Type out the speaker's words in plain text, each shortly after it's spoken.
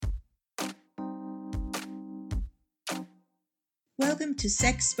Welcome to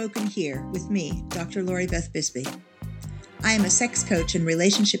Sex Spoken Here with me, Dr. Lori Beth Bisbee. I am a sex coach and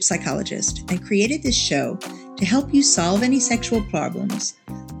relationship psychologist and created this show to help you solve any sexual problems,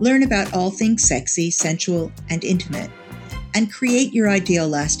 learn about all things sexy, sensual, and intimate, and create your ideal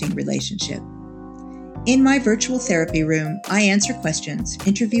lasting relationship. In my virtual therapy room, I answer questions,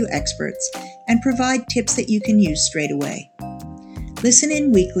 interview experts, and provide tips that you can use straight away. Listen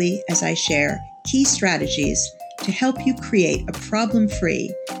in weekly as I share key strategies to help you create a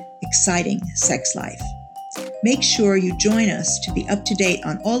problem-free, exciting sex life. Make sure you join us to be up to date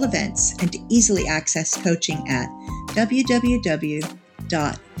on all events and to easily access coaching at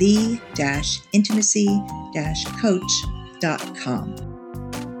www.the-intimacy-coach.com.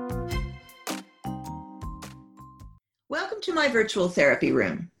 Welcome to my virtual therapy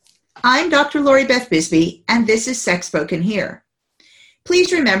room. I'm Dr. Lori Beth Bisbee, and this is Sex Spoken Here.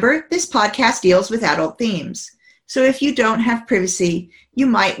 Please remember, this podcast deals with adult themes. So if you don't have privacy, you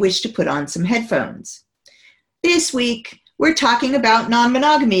might wish to put on some headphones. This week, we're talking about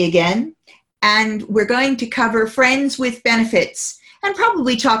non-monogamy again, and we're going to cover friends with benefits and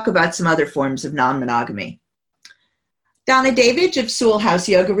probably talk about some other forms of non-monogamy. Donna Davidge of Sewell House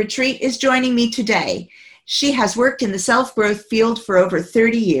Yoga Retreat is joining me today. She has worked in the self-growth field for over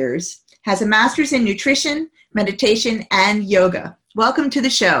 30 years, has a master's in nutrition, meditation, and yoga. Welcome to the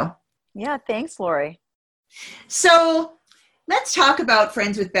show. Yeah, thanks, Lori. So let's talk about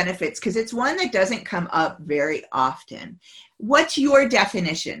friends with benefits because it's one that doesn't come up very often. What's your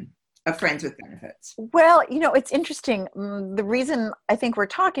definition of friends with benefits? Well, it's interesting. The reason I think we're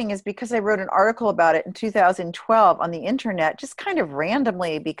talking is because I wrote an article about it in 2012 on the internet, just kind of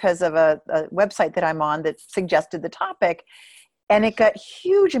randomly because of a website that I'm on that suggested the topic, and it got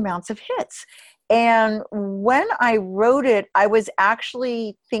huge amounts of hits. And when I wrote it, I was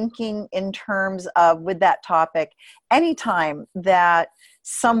actually thinking in terms of, with that topic, anytime that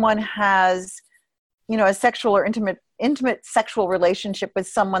someone has, a sexual or intimate sexual relationship with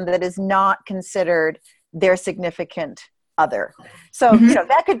someone that is not considered their significant other. So,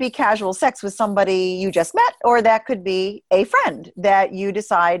 that could be casual sex with somebody you just met, or that could be a friend that you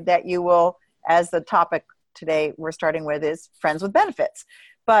decide that you will, as the topic today we're starting with is friends with benefits.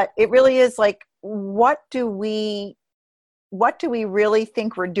 But it really is like, what do we really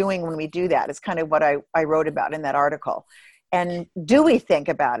think we're doing when we do that is kind of what I wrote about in that article. And do we think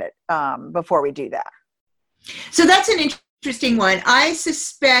about it before we do that? So that's an interesting one. I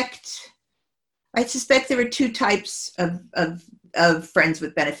suspect there are two types of friends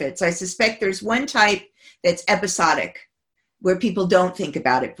with benefits. I suspect there's one type that's episodic, where people don't think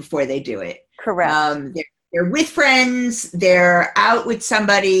about it before they do it. Correct. They're with friends, they're out with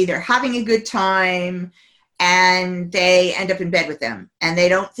somebody, they're having a good time, and they end up in bed with them. And they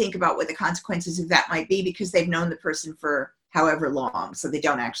don't think about what the consequences of that might be because they've known the person for however long, so they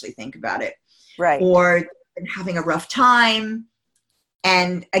don't actually think about it. Right. Or they're having a rough time,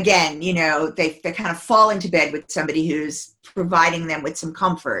 and again, they kind of fall into bed with somebody who's providing them with some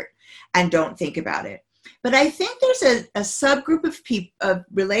comfort and don't think about it. But I think there's a subgroup of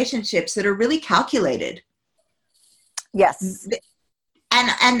relationships that are really calculated. Yes.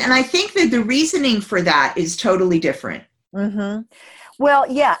 And I think that the reasoning for that is totally different. Mm-hmm. Well,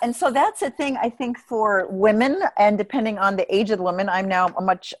 yeah. And so that's a thing, I think, for women, and depending on the age of the woman. I'm now a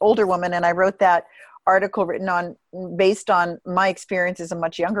much older woman, and I wrote that article based on my experience as a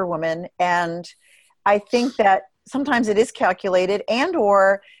much younger woman. And I think that sometimes it is calculated, and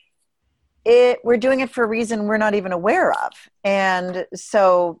or we're doing it for a reason we're not even aware of. And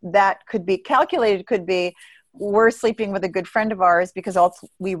so that could be calculated, could be we're sleeping with a good friend of ours because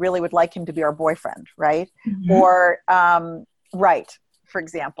we really would like him to be our boyfriend, right? Mm-hmm. Or, for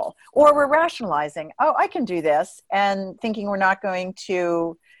example. Or we're rationalizing, I can do this, and thinking we're not going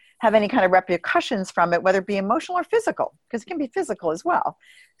to have any kind of repercussions from it, whether it be emotional or physical, because it can be physical as well.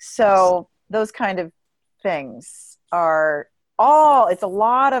 So those kind of things are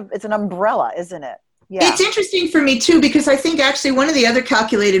it's an umbrella, isn't it? Yeah. It's interesting for me too, because I think actually one of the other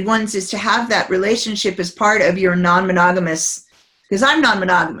calculated ones is to have that relationship as part of your non-monogamous, because I'm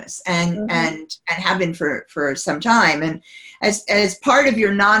non-monogamous and have been for some time. And as part of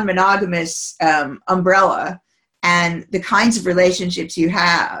your non-monogamous umbrella and the kinds of relationships you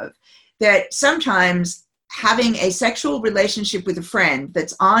have, that sometimes having a sexual relationship with a friend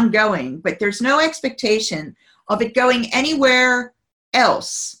that's ongoing, but there's no expectation of it going anywhere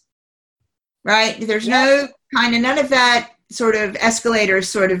else. Right? There's none of that sort of escalator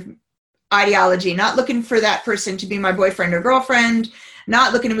sort of ideology, not looking for that person to be my boyfriend or girlfriend,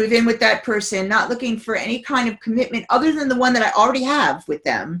 not looking to move in with that person, not looking for any kind of commitment other than the one that I already have with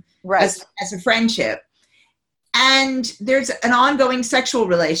them, right, as a friendship. and there's an ongoing sexual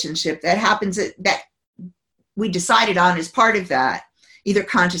relationship that happens that we decided on as part of that, either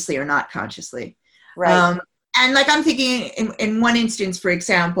consciously or not consciously. Right. And like I'm thinking in one instance, for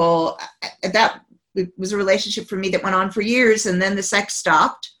example, that was a relationship for me that went on for years, and then the sex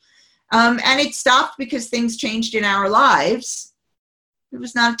stopped. And it stopped because things changed in our lives. It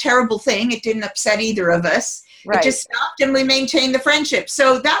was not a terrible thing. It didn't upset either of us. Right. It just stopped, and we maintained the friendship.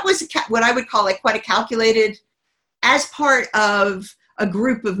 So that was what I would call like quite a calculated, as part of a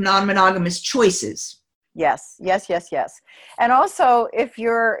group of non-monogamous choices. Yes. And also, if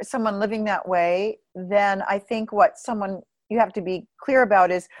you're someone living that way, then I think you have to be clear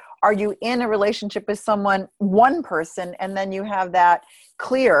about is, are you in a relationship with someone, one person, and then you have that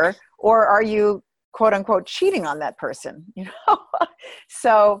clear, or are you quote unquote cheating on that person?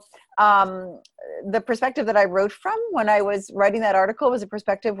 So the perspective that I wrote from when I was writing that article was a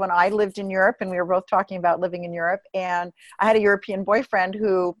perspective when I lived in Europe, and we were both talking about living in Europe, and I had a European boyfriend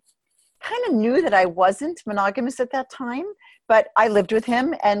who kind of knew that I wasn't monogamous at that time, but I lived with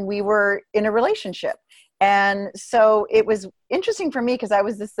him and we were in a relationship. And so it was interesting for me because I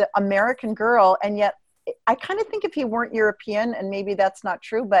was this American girl, and yet I kind of think if he weren't European, and maybe that's not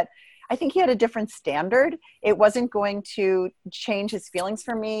true, but I think he had a different standard. It wasn't going to change his feelings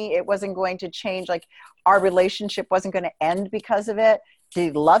for me. It wasn't going to change, like our relationship wasn't going to end because of it. Did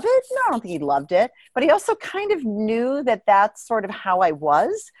he love it? No, I don't think he loved it. But he also kind of knew that that's sort of how I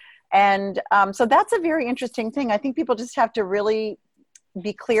was. And so that's a very interesting thing. I think people just have to really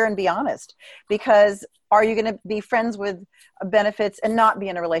be clear and be honest, because are you going to be friends with benefits and not be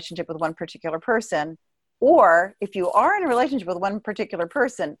in a relationship with one particular person? Or if you are in a relationship with one particular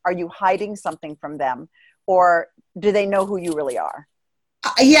person, are you hiding something from them? Or do they know who you really are?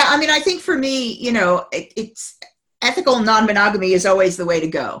 Yeah, I mean, I think for me, it's ethical non-monogamy is always the way to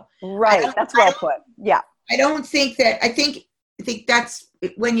go. Right, that's well put. Yeah. I think that's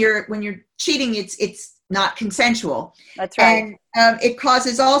when you're cheating, it's not consensual. That's right. And it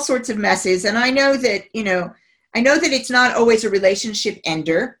causes all sorts of messes. And I know that it's not always a relationship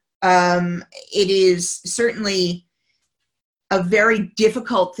ender. It is certainly a very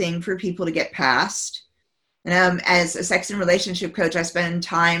difficult thing for people to get past. As a sex and relationship coach, I spend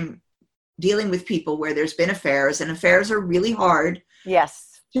time dealing with people where there's been affairs, and affairs are really hard.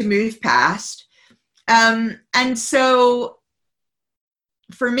 Yes. To move past. And so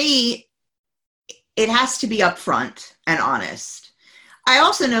for me, it has to be upfront and honest. I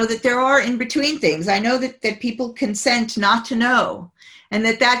also know that there are in-between things. I know that people consent not to know, and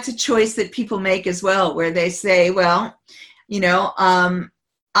that's a choice that people make as well, where they say, well,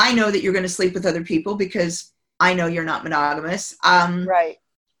 I know that you're going to sleep with other people because I know you're not monogamous. Right.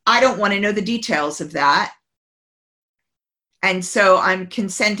 I don't want to know the details of that. And so I'm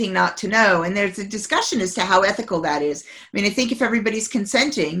consenting not to know. And there's a discussion as to how ethical that is. I mean, I think if everybody's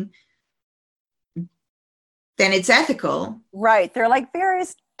consenting, then it's ethical. Right. There are like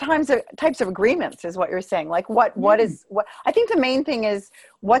various types of agreements is what you're saying. Like what I think the main thing is,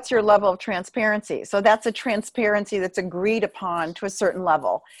 what's your level of transparency? So that's a transparency that's agreed upon to a certain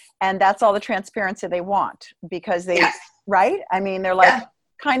level. And that's all the transparency they want, because they, yes. Right? I mean, they're like, yeah.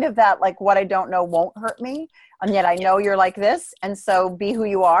 Kind of that, like, what I don't know won't hurt me. And yet I know you're like this. And so be who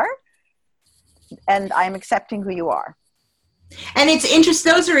you are. And I'm accepting who you are. And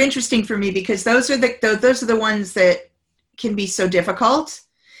those are interesting for me, because those are the ones that can be so difficult.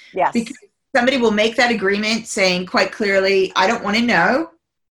 Yes. Because somebody will make that agreement saying quite clearly, I don't want to know.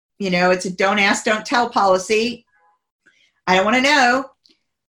 It's a don't ask, don't tell policy. I don't want to know.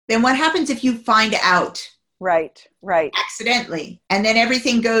 Then what happens if you find out? Right. Accidentally. And then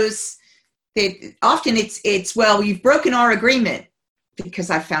everything goes, often it's, well, you've broken our agreement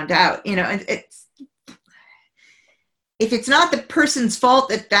because I found out, if it's not the person's fault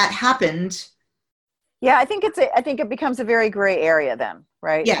that happened. Yeah, I think it becomes a very gray area then,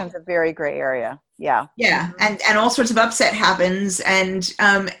 right? Yeah. It becomes a very gray area. Yeah. Yeah. Mm-hmm. And all sorts of upset happens. And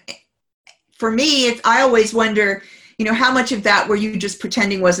for me, I always wonder, how much of that were you just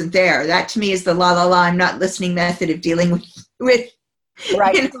pretending wasn't there? That to me is the la la la, I'm not listening method of dealing with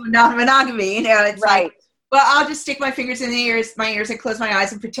right. Non-monogamy. It's right. Like, well, I'll just stick my fingers in my ears and close my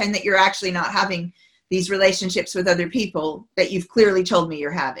eyes and pretend that you're actually not having these relationships with other people that you've clearly told me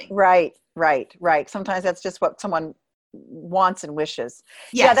you're having. Right. Sometimes that's just what someone wants and wishes.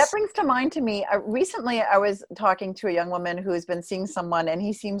 Yes. Yeah, that brings to mind to me. Recently, I was talking to a young woman who's been seeing someone, and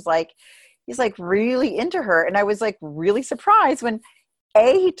he seems like he's like really into her. And I was like really surprised when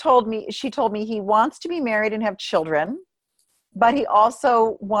she told me he wants to be married and have children, but he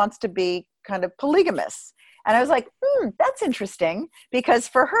also wants to be kind of polygamous. And I was like, that's interesting, because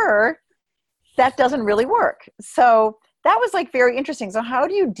for her, that doesn't really work. So that was like very interesting. So how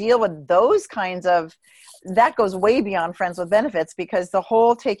do you deal with those kinds of, that goes way beyond friends with benefits, because the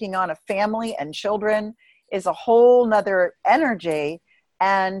whole taking on a family and children is a whole nother energy.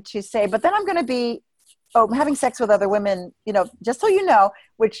 And to say, but then I'm going to be having sex with other women, just so you know,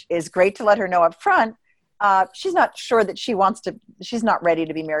 which is great to let her know up front. She's not sure that she's not ready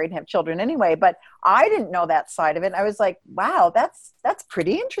to be married and have children anyway, but I didn't know that side of it. And I was like, wow, that's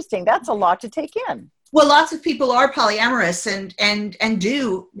pretty interesting. That's a lot to take in. Well, lots of people are polyamorous and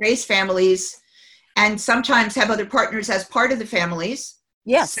do raise families and sometimes have other partners as part of the families.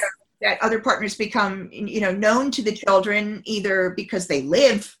 Yes. So that other partners become, known to the children, either because they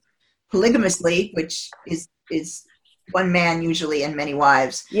live polygamously, which is one man usually and many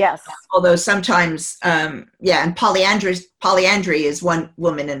wives. Yes. Although sometimes, and polyandry is one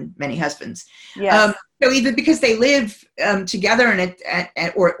woman and many husbands. Yes. So either because they live together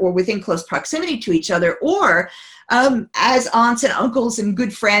or within close proximity to each other, or as aunts and uncles and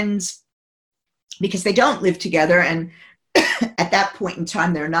good friends, because they don't live together, and at that point in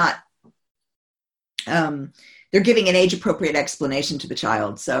time they're not. They're giving an age-appropriate explanation to the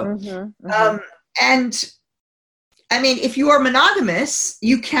child. So, and I mean, if you are monogamous,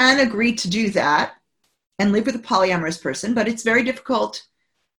 you can agree to do that and live with a polyamorous person, but it's very difficult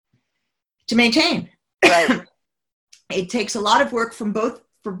to maintain. Right. It takes a lot of work for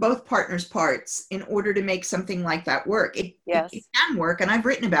both partners' parts in order to make something like that work. It can work, and I've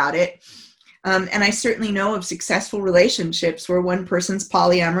written about it. And I certainly know of successful relationships where one person's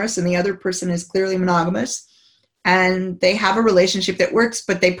polyamorous and the other person is clearly monogamous, and they have a relationship that works,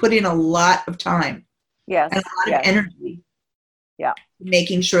 but they put in a lot of time. Yes. And a lot of energy. Yeah.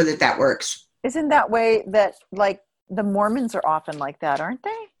 Making sure that works. Isn't that way that, like, the Mormons are often like that, aren't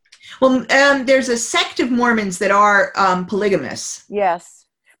they? Well, there's a sect of Mormons that are polygamous. Yes.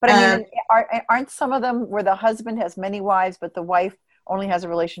 But I mean, aren't some of them where the husband has many wives, but the wife only has a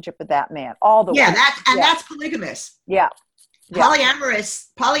relationship with that man? All the wives. That's polygamous. Yeah.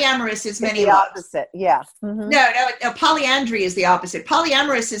 Polyamorous is many loves. Opposite. Yeah. Mm-hmm. No, polyandry is the opposite.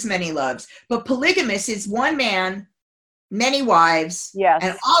 Polyamorous is many loves, but polygamous is one man, many wives. Yes.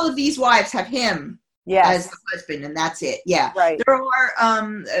 And all of these wives have him as the husband, and that's it. Yeah. Right.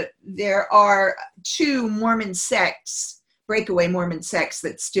 There are two Mormon sects, breakaway Mormon sects,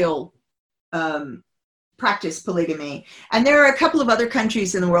 that still practice polygamy, and there are a couple of other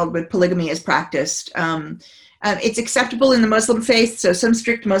countries in the world where polygamy is practiced. It's acceptable in the Muslim faith, so some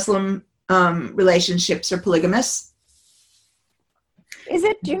strict Muslim relationships are polygamous.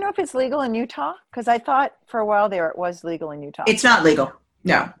 Do you know if it's legal in Utah? Because I thought for a while there it was legal in Utah. It's not legal.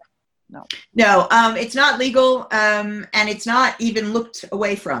 No, it's not legal, and it's not even looked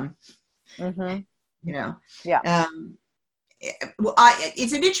away from. Mm-hmm. Yeah.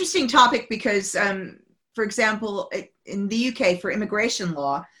 It's an interesting topic because, for example, in the UK, for immigration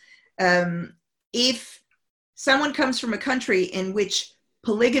law, if someone comes from a country in which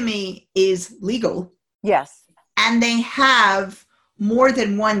polygamy is legal, yes, and they have more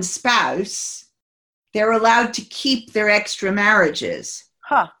than one spouse, they're allowed to keep their extra marriages.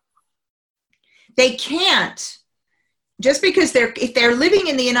 Huh. They can't, just because if they're living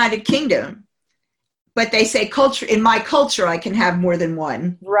in the United Kingdom, but they say in my culture, I can have more than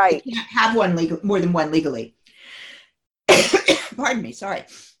one. Right. They can't have more than one legally. Pardon me. Sorry.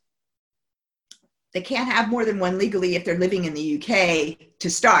 They can't have more than one legally if they're living in the UK to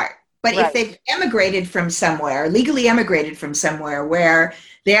start. But if they've emigrated from somewhere, legally emigrated from somewhere where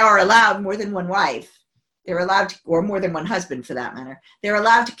they are allowed more than one wife, they're allowed to, or more than one husband for that matter, they're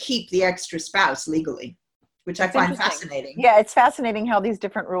allowed to keep the extra spouse legally, which I find fascinating. Yeah, it's fascinating how these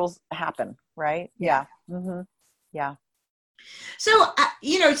different rules happen, right? Yeah. Mm-hmm. Yeah. So,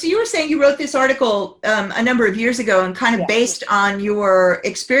 so you were saying you wrote this article a number of years ago, and kind of based on your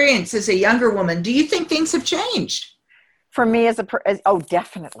experience as a younger woman. Do you think things have changed? For me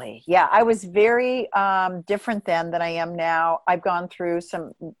definitely. Yeah. I was very different then than I am now. I've gone through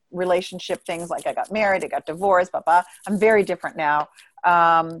some relationship things, like I got married, I got divorced, I'm very different now.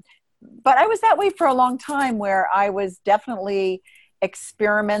 But I was that way for a long time, where I was definitely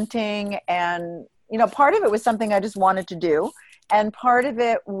experimenting, and part of it was something I just wanted to do. And part of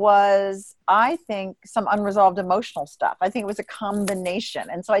it was, I think, some unresolved emotional stuff. I think it was a combination.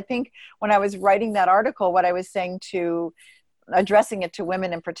 And so I think when I was writing that article, what I was saying addressing it to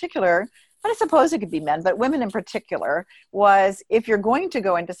women in particular, but I suppose it could be men, but women in particular, was if you're going to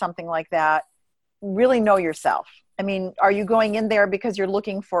go into something like that, really know yourself. I mean, are you going in there because you're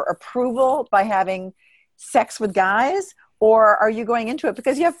looking for approval by having sex with guys? Or are you going into it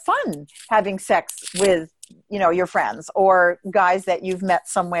because you have fun having sex with, your friends or guys that you've met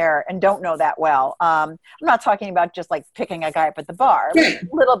somewhere and don't know that well? I'm not talking about just like picking a guy up at the bar, Right. a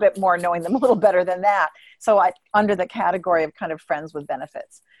little bit more, knowing them a little better than that. So under the category of kind of friends with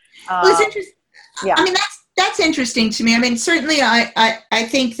benefits. Well, it's interesting. Yeah. I mean, that's interesting to me. I mean, certainly I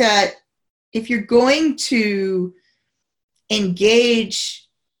think that if you're going to engage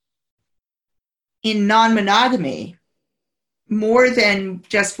in non-monogamy more than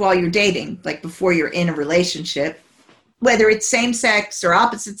just while you're dating, like before you're in a relationship, whether it's same sex or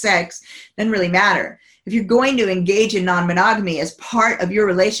opposite sex, doesn't really matter. If you're going to engage in non-monogamy as part of your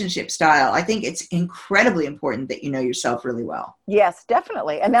relationship style, I think it's incredibly important that you know yourself really well. Yes,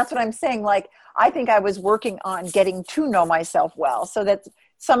 definitely. And that's what I'm saying. Like, I think I was working on getting to know myself well, so that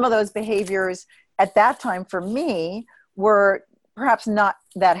some of those behaviors at that time for me were perhaps not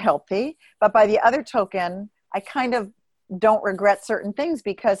that healthy. But by the other token, I kind of don't regret certain things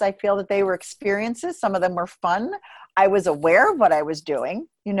because I feel that they were experiences. Some of them were fun. I was aware of what I was doing,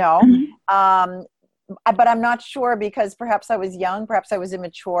 Mm-hmm. But I'm not sure, because perhaps I was young, perhaps I was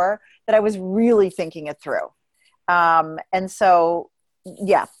immature, that I was really thinking it through. And so,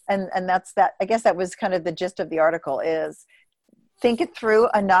 yeah. And that's that. I guess that was kind of the gist of the article, is think it through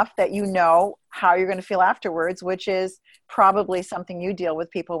enough that you know how you're going to feel afterwards, which is probably something you deal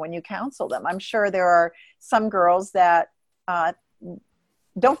with people when you counsel them. I'm sure there are some girls that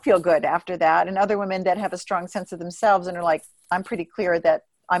don't feel good after that, and other women that have a strong sense of themselves and are like, I'm pretty clear that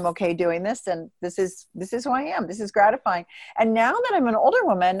I'm okay doing this, and this is who I am. This is gratifying. And now that I'm an older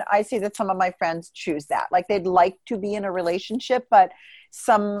woman, I see that some of my friends choose that. Like, they'd like to be in a relationship, but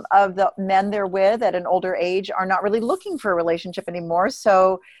some of the men they're with at an older age are not really looking for a relationship anymore.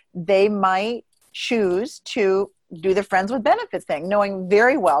 So they might choose to do the friends with benefits thing, knowing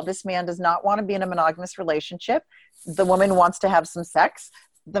very well this man does not want to be in a monogamous relationship. The woman wants to have some sex.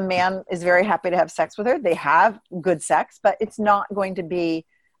 The man is very happy to have sex with her. They have good sex, but it's not going to be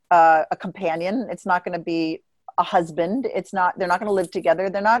a companion. It's not going to be a husband. They're not going to live together.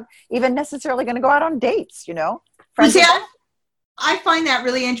 They're not even necessarily going to go out on dates, Friends I find that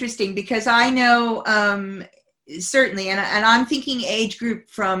really interesting because I know certainly, and I'm thinking age group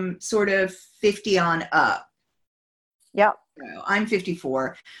from sort of 50 on up. Yeah. I'm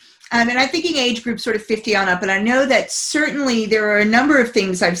 54. And I'm thinking age group sort of 50 on up. And I know that certainly there are a number of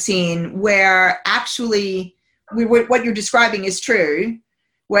things I've seen where actually what you're describing is true,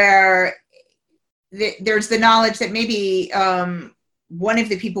 where there's the knowledge that maybe one of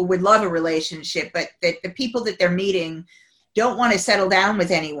the people would love a relationship, but that the people that they're meeting don't want to settle down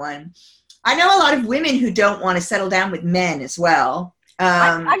with anyone. I know a lot of women who don't want to settle down with men as well.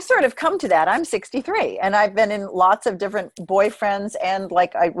 I've sort of come to that. I'm 63 and I've been in lots of different boyfriends, and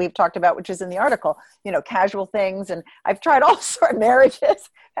like we've talked about, which is in the article, casual things. And I've tried all sorts of marriages,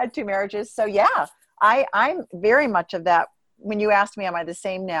 had 2 marriages. So yeah, I'm very much of that. When you asked me, am I the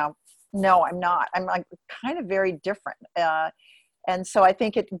same now? No, I'm not. I'm like kind of very different. And so I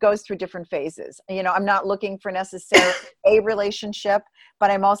think it goes through different phases. I'm not looking for necessarily a relationship, but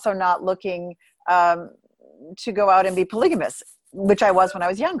I'm also not looking to go out and be polygamous, which I was when I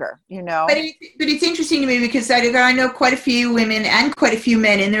was younger, But it's interesting to me because I know quite a few women and quite a few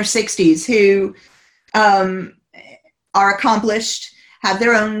men in their 60s who are accomplished, have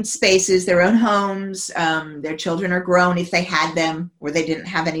their own spaces, their own homes. Their children are grown if they had them, or they didn't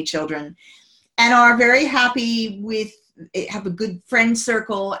have any children, and are very happy have a good friend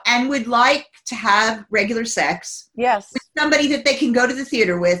circle and would like to have regular sex. Yes. With somebody that they can go to the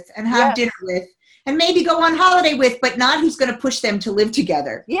theater with and have dinner with and maybe go on holiday with, but not who's going to push them to live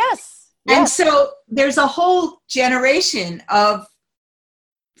together. Yes. And so there's a whole generation of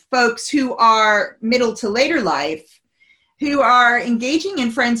folks who are middle to later life who are engaging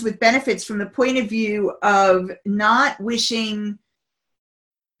in friends with benefits from the point of view of not wishing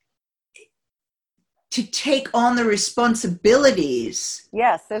to take on the responsibilities.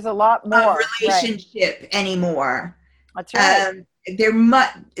 Yes, there's a lot more of relationship anymore. That's right.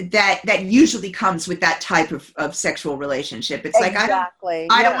 That usually comes with that type of sexual relationship. It's exactly.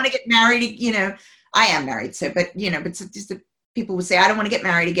 I don't want to get married. I am married, so but just the people would say I don't want to get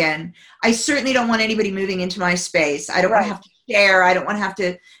married again. I certainly don't want anybody moving into my space. I don't want to have to share. I don't want to have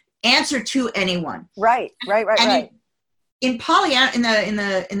to answer to anyone. Right. And in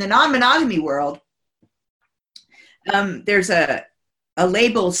the non-monogamy world, there's a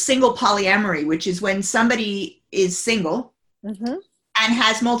label, single polyamory, which is when somebody is single and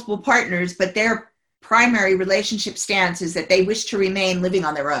has multiple partners, but their primary relationship stance is that they wish to remain living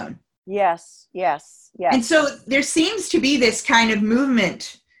on their own. Yes. And so there seems to be this kind of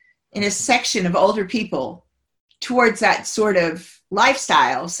movement in a section of older people towards that sort of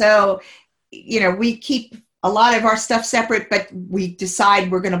lifestyle. So, we keep a lot of our stuff separate, but we decide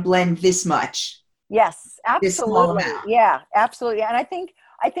we're going to blend this much. Yes, This small absolutely. amount. Yeah, absolutely. And I think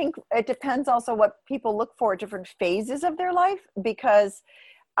it depends also what people look for at different phases of their life, because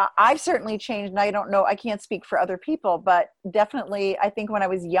I've certainly changed, and I don't know, I can't speak for other people, but definitely I think when I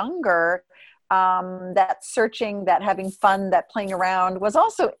was younger, that searching, that having fun, that playing around was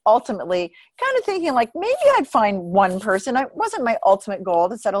also ultimately kind of thinking like maybe I'd find one person. It wasn't my ultimate goal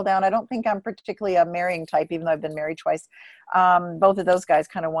to settle down. I don't think I'm particularly a marrying type, even though I've been married twice. Both of those guys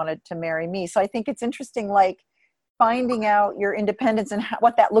kind of wanted to marry me. So I think it's interesting, like finding out your independence and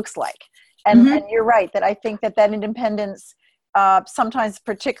what that looks like. And, Mhm. and you're right that I think that independence, sometimes,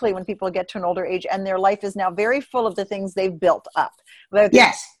 particularly when people get to an older age and their life is now very full of the things they've built up,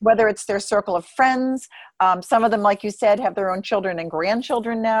 Yes. whether it's their circle of friends. Some of them, like you said, have their own children and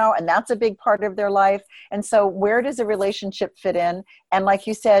grandchildren now, and that's a big part of their life. And so where does a relationship fit in? And like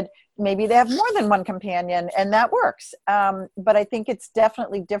you said, maybe they have more than one companion, and that works. But I think it's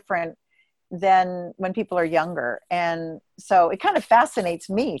definitely different than when people are younger. And so it kind of fascinates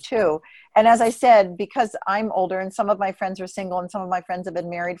me too. And as I said, because I'm older and some of my friends are single and some of my friends have been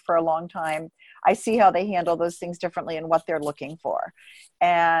married for a long time, I see how they handle those things differently and what they're looking for.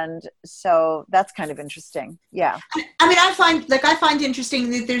 And so that's kind of interesting. Yeah. I mean, I find interesting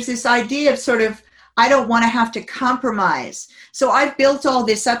that there's this idea of sort of, I don't want to have to compromise. So I've built all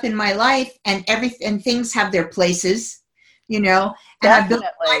this up in my life, and things have their places, and I've built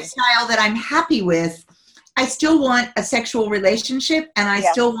a lifestyle that I'm happy with. I still want a sexual relationship, and I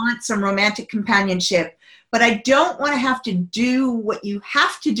still want some romantic companionship, but I don't want to have to do what you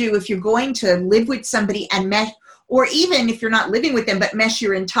have to do if you're going to live with somebody and mesh, or even if you're not living with them, but mesh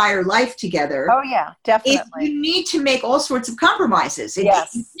your entire life together. Oh yeah, definitely. You need to make all sorts of compromises.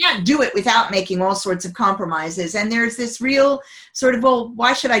 Yes. You can't do it without making all sorts of compromises. And there's this real sort of, well,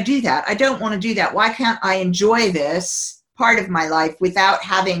 why should I do that? I don't want to do that. Why can't I enjoy this part of my life without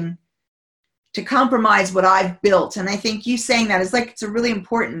having to compromise what I've built? And I think you saying that is it's a really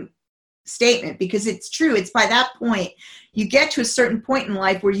important statement, because it's true. It's by that point, you get to a certain point in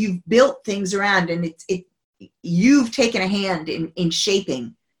life where you've built things around, and you've taken a hand in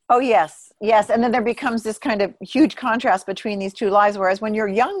shaping. Oh, yes. Yes. And then there becomes this kind of huge contrast between these two lives. Whereas when you're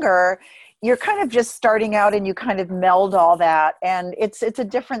younger, you're kind of just starting out and you kind of meld all that. And it's a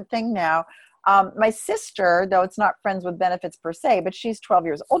different thing now. My sister, though it's not friends with benefits per se, but she's 12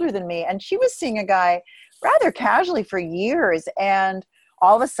 years older than me. And she was seeing a guy rather casually for years. And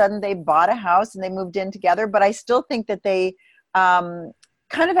all of a sudden they bought a house and they moved in together. But I still think that they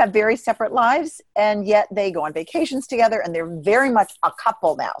kind of have very separate lives, and yet they go on vacations together, and they're very much a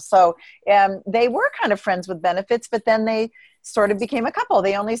couple now. So they were kind of friends with benefits, but then they sort of became a couple.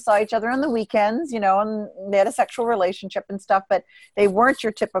 They only saw each other on the weekends, and they had a sexual relationship and stuff, but they weren't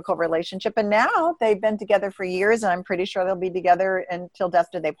your typical relationship. And now they've been together for years, and I'm pretty sure they'll be together until death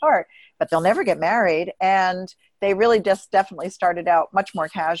do they part, but they'll never get married. And they really just definitely started out much more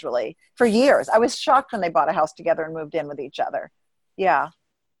casually for years. I was shocked when they bought a house together and moved in with each other. Yeah.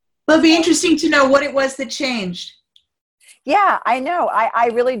 Well, it'd be interesting to know what it was that changed. Yeah, I know. I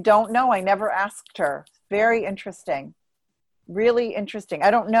really don't know. I never asked her. Very interesting. Really interesting.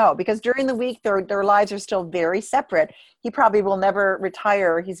 I don't know, because during the week, their lives are still very separate. He probably will never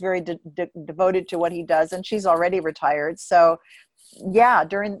retire. He's very devoted to what he does, and she's already retired. So yeah,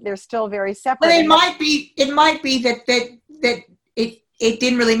 they're still very separate. But it might be that it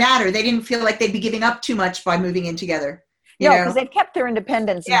didn't really matter. They didn't feel like they'd be giving up too much by moving in together. No, because they've kept their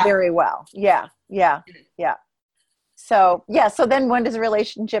independence very well. Yeah. So then when does a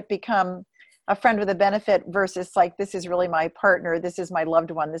relationship become a friend with a benefit versus this is really my partner, this is my loved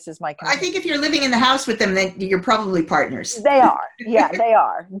one, this is my companion? I think if you're living in the house with them, then you're probably partners. They are. Yeah, they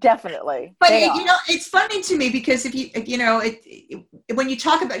are. Definitely. But it's funny to me, because when you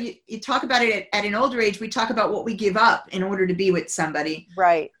talk about it at an older age, we talk about what we give up in order to be with somebody.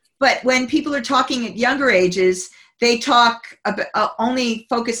 Right. But when people are talking at younger ages, they talk about only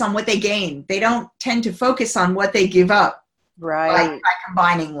focus on what they gain. They don't tend to focus on what they give up. Right. By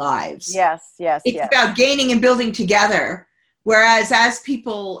combining lives. Yes. It's about gaining and building together. Whereas as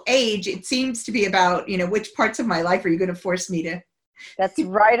people age, it seems to be about, which parts of my life are you going to force me to? That's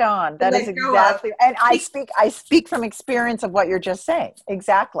right on. That is exactly. And I speak from experience of what you're just saying.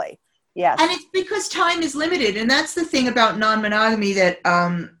 Exactly. Yes. And it's because time is limited. And that's the thing about non-monogamy that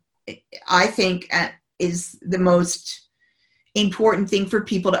I think is the most important thing for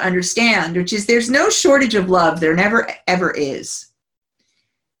people to understand, which is there's no shortage of love. There never, ever is.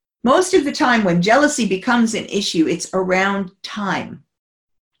 Most of the time when jealousy becomes an issue, it's around time.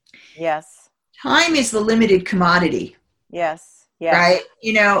 Yes. time is the limited commodity. Yes. Yes. Right?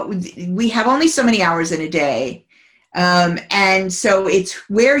 You know, we have only so many hours in a day. And so it's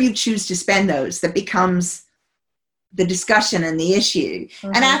where you choose to spend those that becomes the discussion and the issue.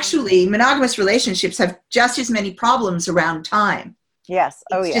 Mm-hmm. And actually, monogamous relationships have just as many problems around time. Yes.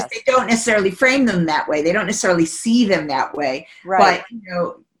 Oh, it's yes. just they don't necessarily frame them that way. They don't necessarily see them that way. Right. But, you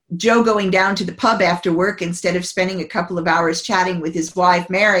know, Joe going down to the pub after work instead of spending a couple of hours chatting with his wife,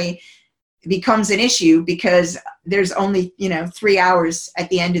 Mary, becomes an issue because there's only, 3 hours at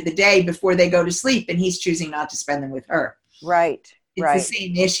the end of the day before they go to sleep, and he's choosing not to spend them with her. Right. It's right. the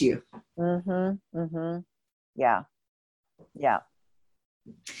same issue. Mm-hmm. Mm-hmm. Yeah. Yeah.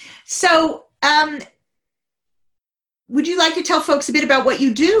 So, would you like to tell folks a bit about what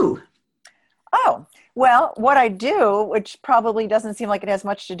you do? Oh, well, what I do, which probably doesn't seem like it has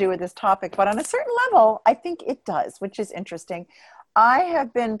much to do with this topic, but on a certain level, I think it does, which is interesting. I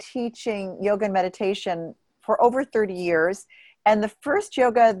have been teaching yoga and meditation for over 30 years. And the first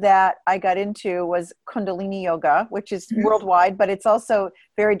yoga that I got into was Kundalini yoga, which is worldwide, but it's also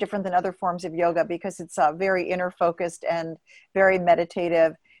very different than other forms of yoga because it's very inner focused and very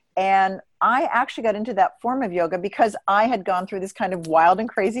meditative. And I actually got into that form of yoga because I had gone through this kind of wild and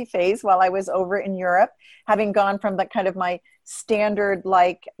crazy phase while I was over in Europe, having gone from the kind of my standard,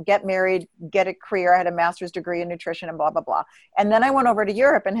 like get married, get a career. I had a master's degree in nutrition and blah, blah, blah. And then I went over to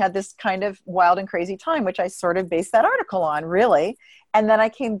Europe and had this kind of wild and crazy time, which I sort of based that article on, really. And then I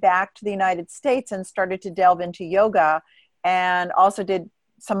came back to the United States and started to delve into yoga and also did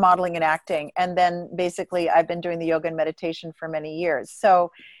some modeling and acting. And then basically I've been doing the yoga and meditation for many years.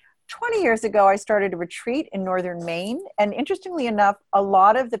 So 20 years ago, I started a retreat in northern Maine. And interestingly enough, a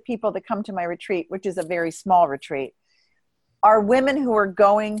lot of the people that come to my retreat, which is a very small retreat, are women who are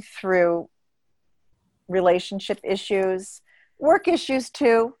going through relationship issues, work issues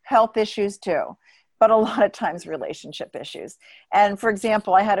too, health issues too, but a lot of times relationship issues. And for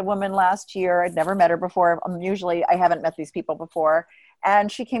example, I had a woman last year, I'd never met her before. Usually I haven't met these people before.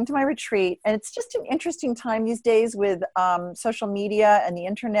 And she came to my retreat, and it's just an interesting time these days with social media and the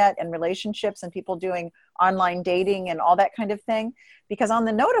internet and relationships and people doing online dating and all that kind of thing. Because on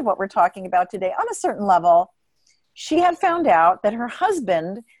the note of what we're talking about today, on a certain level, she had found out that her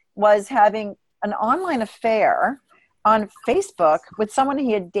husband was having an online affair on Facebook with someone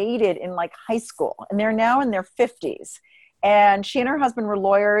he had dated in like high school, and they're now in their 50s. And she and her husband were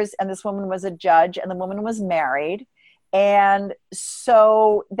lawyers, and this woman was a judge, and the woman was married. And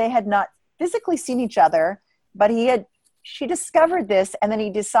so they had not physically seen each other, but she discovered this, and then he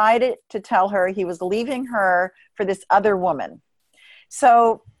decided to tell her he was leaving her for this other woman.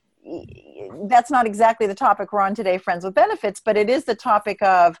 So that's not exactly the topic we're on today, Friends with Benefits, but it is the topic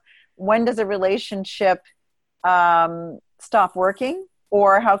of when does a relationship stop working,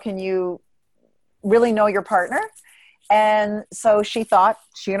 or how can you really know your partner? And so she thought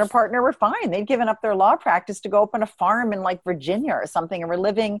she and her partner were fine. They'd given up their law practice to go open a farm in like Virginia or something, and were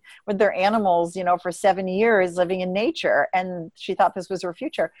living with their animals, for 7 years, living in nature. And she thought this was her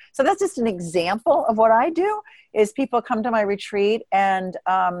future. So that's just an example of what I do. Is people come to my retreat, and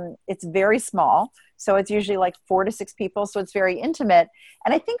it's very small. So it's usually like 4 to 6 people. So it's very intimate.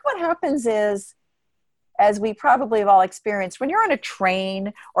 And I think what happens is, as we probably have all experienced, when you're on a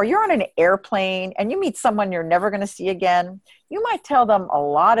train or you're on an airplane and you meet someone you're never going to see again, you might tell them a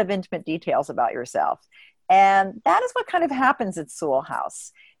lot of intimate details about yourself. And that is what kind of happens at Sewell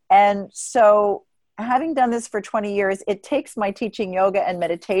House. And so having done this for 20 years, it takes my teaching yoga and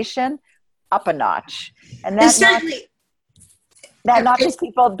meditation up a notch. And that's certainly not just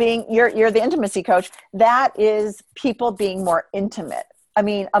people being, you're the intimacy coach, that is people being more intimate. I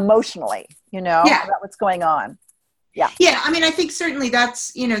mean, emotionally, about what's going on. Yeah. Yeah. I mean, I think certainly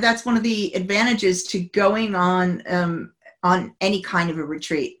that's one of the advantages to going on any kind of a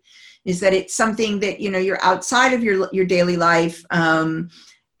retreat, is that it's something that, you're outside of your daily life.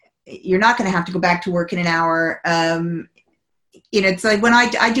 You're not going to have to go back to work in an hour. It's like when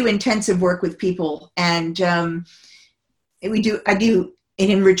I do intensive work with people, and I do it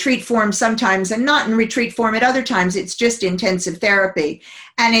in retreat form sometimes, and not in retreat form at other times. It's just intensive therapy.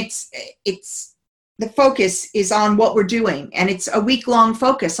 And it's the focus is on what we're doing, and it's a week-long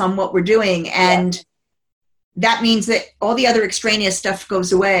focus on what we're doing. And that means that all the other extraneous stuff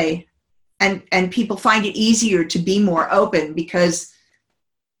goes away, and people find it easier to be more open because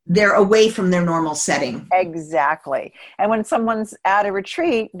they're away from their normal setting. Exactly. And when someone's at a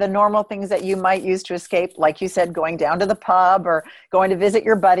retreat, the normal things that you might use to escape, like you said, going down to the pub or going to visit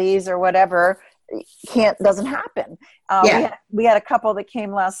your buddies or whatever, doesn't happen. We had a couple that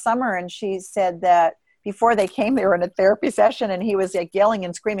came last summer, and she said that before they came, they were in a therapy session, and he was like yelling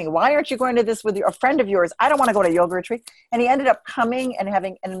and screaming, "Why aren't you going to this with a friend of yours? I don't want to go to a yoga retreat." And he ended up coming and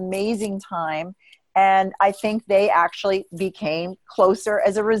having an amazing time. And I think they actually became closer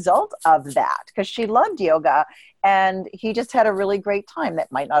as a result of that, because she loved yoga and he just had a really great time.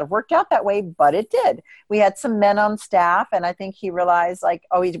 That might not have worked out that way, but it did. We had some men on staff, and I think he realized, like,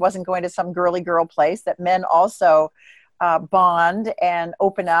 oh, he wasn't going to some girly girl place, that men also bond and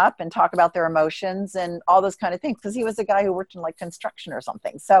open up and talk about their emotions and all those kind of things, because he was a guy who worked in like construction or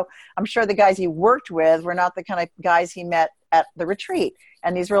something. So I'm sure the guys he worked with were not the kind of guys he met at the retreat.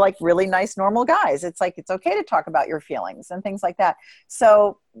 And these were like really nice, normal guys. It's like, it's okay to talk about your feelings and things like that.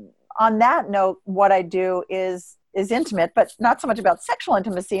 So on that note, what I do is intimate, but not so much about sexual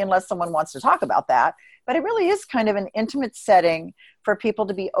intimacy unless someone wants to talk about that. But it really is kind of an intimate setting for people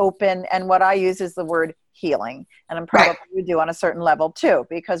to be open. And what I use is the word healing. And I'm probably you do on a certain level too,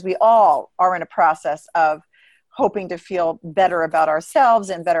 because we all are in a process of hoping to feel better about ourselves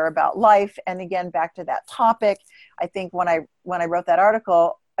and better about life. And again, back to that topic, I think when I wrote that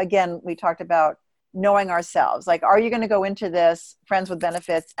article, again, we talked about knowing ourselves. Like, are you going to go into this Friends with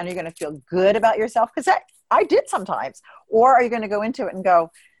Benefits and you're going to feel good about yourself? Because I did sometimes. Or are you going to go into it and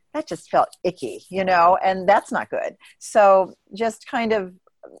go, that just felt icky, and that's not good. So just kind of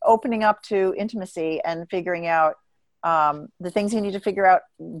opening up to intimacy and figuring out the things you need to figure out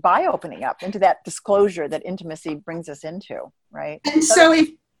by opening up into that disclosure that intimacy brings us into, right? And so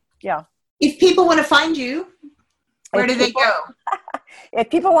if people want to find you, where do they go? If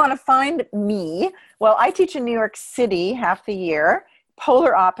people want to find me, well, I teach in New York City half the year,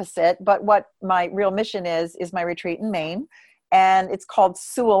 polar opposite, but what my real mission is my retreat in Maine. And it's called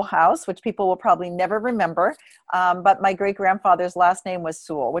Sewall House, which people will probably never remember. But my great-grandfather's last name was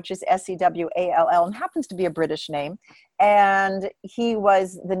Sewall, which is Sewall, and happens to be a British name. And he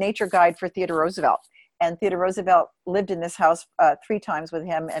was the nature guide for Theodore Roosevelt. And Theodore Roosevelt lived in this house 3 times with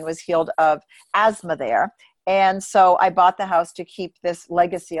him and was healed of asthma there. And so I bought the house to keep this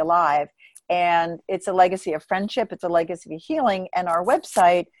legacy alive. And it's a legacy of friendship. It's a legacy of healing. And our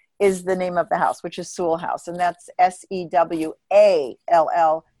website is the name of the house, which is Sewall House. And that's SEWALL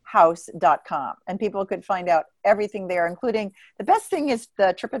house.com. And people could find out everything there, including the best thing is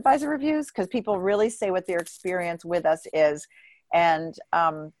the TripAdvisor reviews, because people really say what their experience with us is. And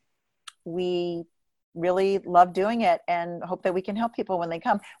we really love doing it and hope that we can help people when they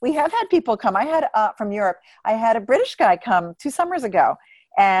come. We have had people come. I had from Europe, I had a British guy come 2 summers ago.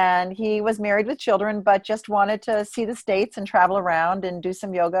 And he was married with children, but just wanted to see the States and travel around and do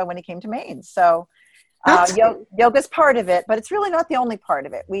some yoga when he came to Maine. So yoga's part of it, but it's really not the only part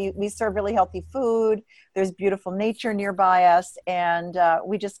of it. We serve really healthy food. There's beautiful nature nearby us. And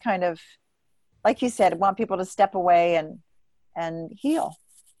we just kind of, like you said, want people to step away and heal.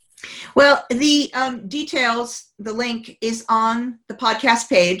 Well, the details, the link is on the podcast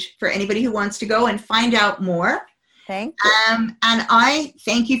page for anybody who wants to go and find out more. Thank you. And I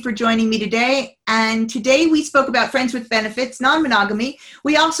thank you for joining me today. And today we spoke about Friends with Benefits, non-monogamy.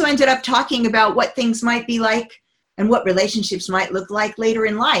 We also ended up talking about what things might be like and what relationships might look like later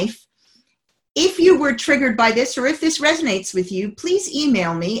in life. If you were triggered by this, or if this resonates with you, please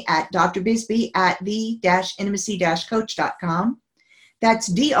email me at drbisbey@the-intimacy-coach.com. That's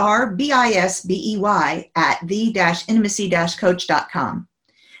DRBISBEY @the-intimacy-coach.com.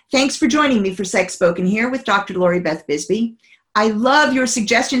 Thanks for joining me for Sex Spoken Here with Dr. Lori Beth Bisbey. I love your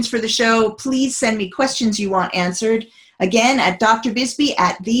suggestions for the show. Please send me questions you want answered. Again, at drbisbey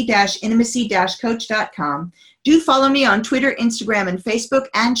 @the-intimacy-coach.com. Do follow me on Twitter, Instagram, and Facebook,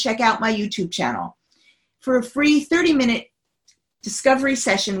 and check out my YouTube channel. For a free 30-minute discovery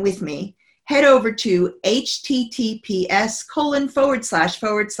session with me, head over to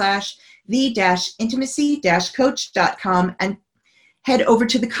https://the-intimacy-coach.com and head over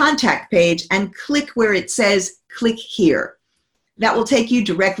to the contact page and click where it says click here. That will take you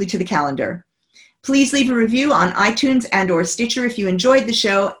directly to the calendar. Please leave a review on iTunes and/or Stitcher if you enjoyed the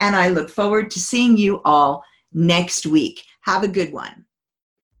show, and I look forward to seeing you all next week. Have a good one.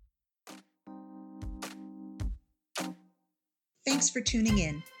 Thanks for tuning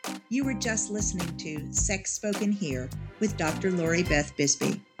in. You were just listening to Sex Spoken Here with Dr. Lori Beth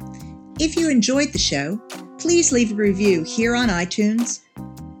Bisbey. If you enjoyed the show, please leave a review here on iTunes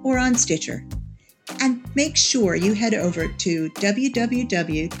or on Stitcher. And make sure you head over to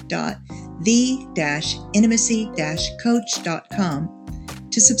www.the-intimacy-coach.com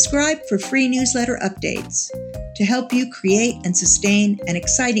to subscribe for free newsletter updates to help you create and sustain an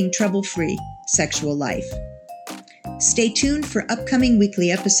exciting trouble-free sexual life. Stay tuned for upcoming weekly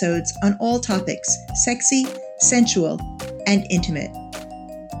episodes on all topics, sexy, sensual, and intimate.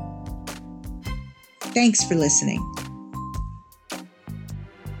 Thanks for listening.